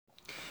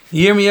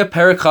Yirmiya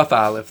Perek Chaf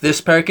Aleph.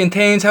 This perek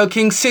contains how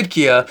King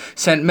Sidkiah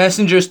sent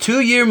messengers to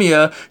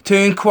Yirmiya to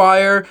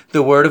inquire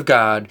the word of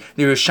God.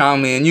 The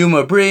Yerushalmi and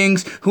Yuma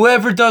brings,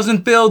 whoever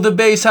doesn't build the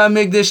Beis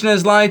HaMikdash in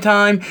his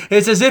lifetime,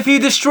 it's as if he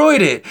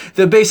destroyed it.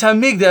 The Beis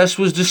HaMikdash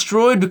was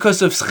destroyed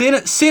because of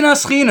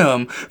sinas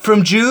chinam,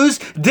 from Jews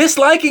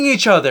disliking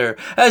each other.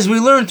 As we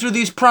learn through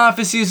these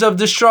prophecies of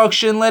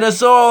destruction, let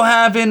us all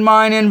have in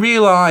mind and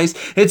realize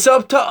it's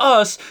up to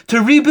us to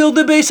rebuild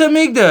the Beis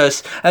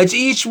HaMikdash, as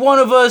each one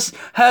of us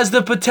has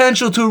the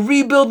potential to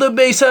rebuild the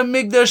Beis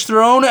HaMikdash through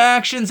our own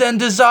actions and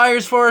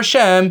desires for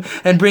Hashem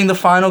and bring the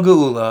final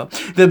Geula.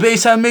 The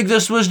Beis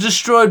HaMikdash was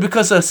destroyed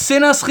because of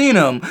sinas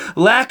chinam,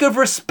 lack of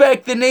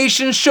respect the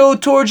nations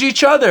showed towards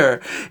each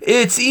other.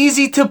 It's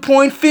easy to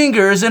point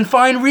fingers and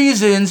find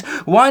reasons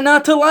why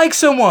not to like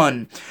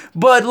someone.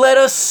 But let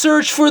us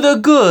search for the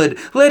good.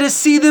 Let us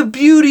see the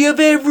beauty of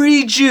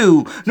every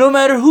Jew, no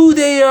matter who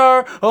they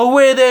are or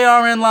where they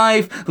are in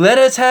life. Let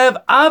us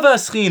have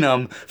avas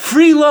chinam,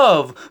 free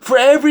love for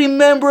every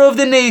member of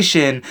the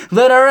nation.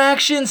 Let our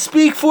actions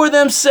speak for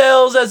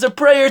themselves as a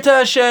prayer to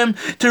Hashem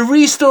to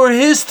restore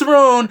His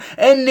throne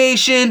and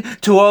nation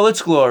to all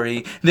its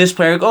glory. This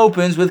perek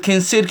opens with King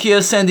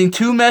Sidkiah sending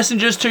two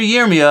messengers to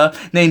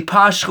Yirmiya named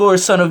Pashhur,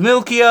 son of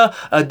Milkiah,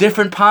 a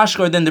different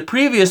Pashhur than the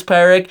previous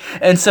perek,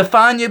 and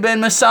Safanya ben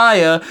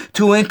Messiah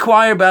to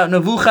inquire about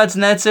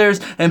Nebuchadnezzar's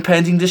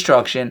impending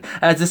destruction.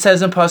 As it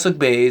says in Pasuk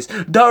Beis,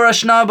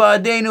 Darash Naba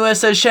Adenu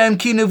es Hashem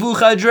ki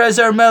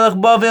Nebuchadnezzar melech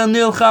Bavel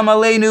nilcham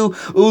aleinu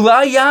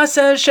ulai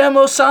yaseh Hashem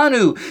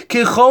osanu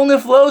kichol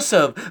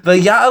niflosav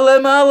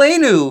v'ya'alem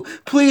aleinu.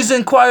 Please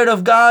inquire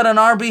of God on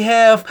our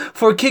behalf,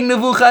 for King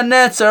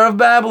Nebuchadnezzar of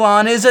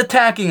Babylon is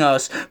attacking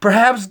us.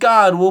 Perhaps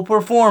God will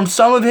perform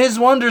some of His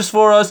wonders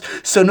for us,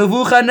 so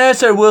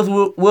Nebuchadnezzar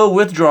will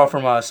withdraw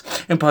from us.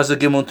 In Pasuk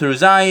Gimel through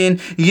Zion,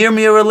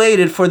 Yirmiya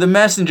related for the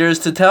messengers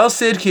to tell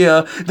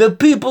Sidkiah, the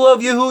people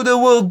of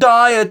Yehuda will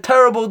die a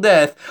terrible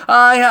death.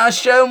 I,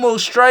 Hashem, will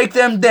strike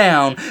them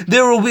down.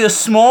 There will be a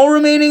small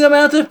remaining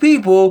amount of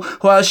people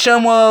who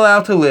Hashem will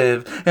allow to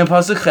live. In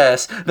Pasuk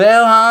Ches,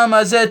 Ve'el ha'am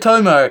hazeh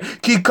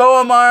tomer, ki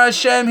ko amar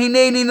Hashem,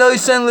 hineni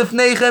noisen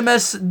lifneichem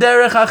es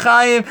derech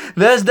hachayim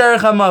ves derech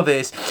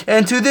hamaves.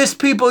 And to this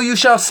people you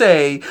shall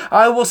say,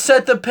 I will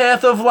set the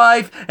path of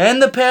life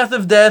and the path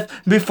of death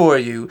before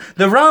you.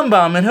 The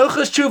Rambam in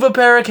Hilchos Tshuva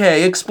Perek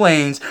Hey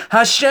explains,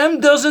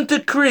 Hashem doesn't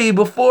decree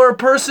before a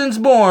person's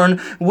born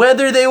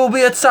whether they will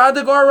be a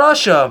tzaddik or a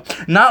rasha.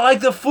 Not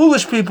like the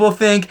foolish people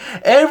think.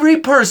 Every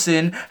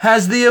person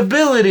has the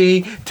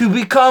ability to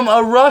become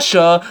a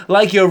rasha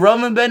like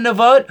Yerovam ben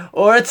Nevat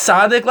or a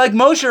tzaddik like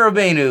Moshe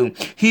Rabbeinu.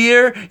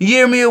 Here,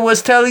 Yirmiya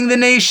was telling the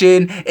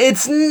nation,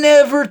 it's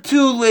never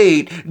too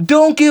late.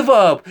 Don't give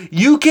up.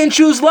 You can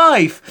choose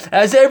life.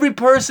 As every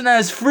person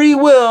has free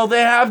will,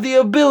 they have the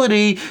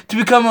ability to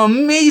become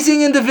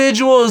amazing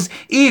individuals,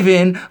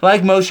 even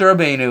like Moshe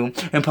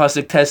Rabbeinu. In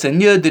Pasuk Tes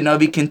and Yud, the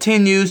Navi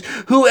continues,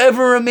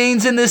 whoever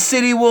remains in this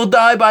city will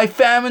die by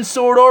famine,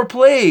 sword, or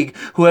plague.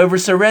 Whoever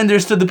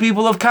surrenders to the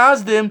people of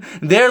Kasdim,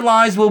 their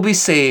lives will be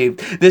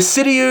saved. The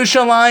city of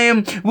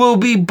Yerushalayim will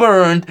be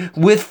burned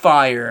with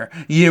fire.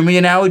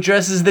 Yirmiya now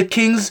addresses the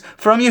kings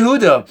from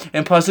Yehuda.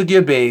 In Pasuk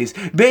Yud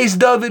Beis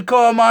David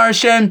ko amar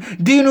Hashem,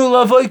 dinu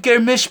lavoiker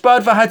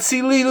mishpat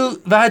v'hatzilu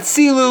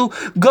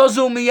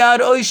gazu miyad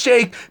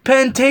oishek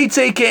pen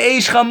teitze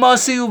ke'esh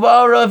chamasi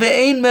uvara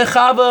ve'ein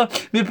mechava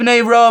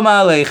mipnei ro'am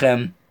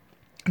aleichem.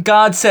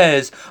 God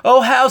says, O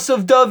house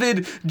of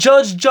David,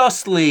 judge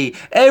justly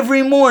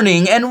every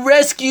morning and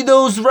rescue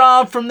those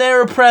robbed from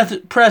their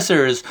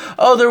oppressors.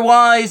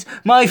 Otherwise,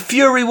 my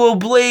fury will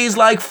blaze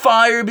like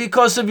fire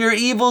because of your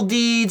evil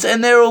deeds,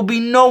 and there will be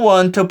no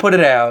one to put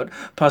it out.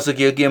 Pasuk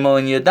Yud Gimel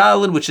and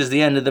Yadalid, which is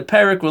the end of the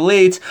perek,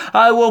 relates,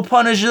 I will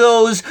punish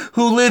those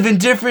who live in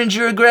different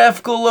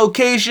geographical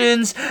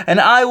locations, and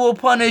I will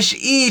punish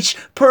each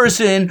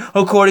person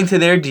according to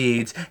their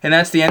deeds. And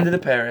that's the end of the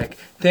perek.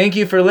 Thank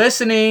you for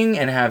listening,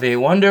 and have a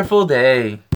wonderful day.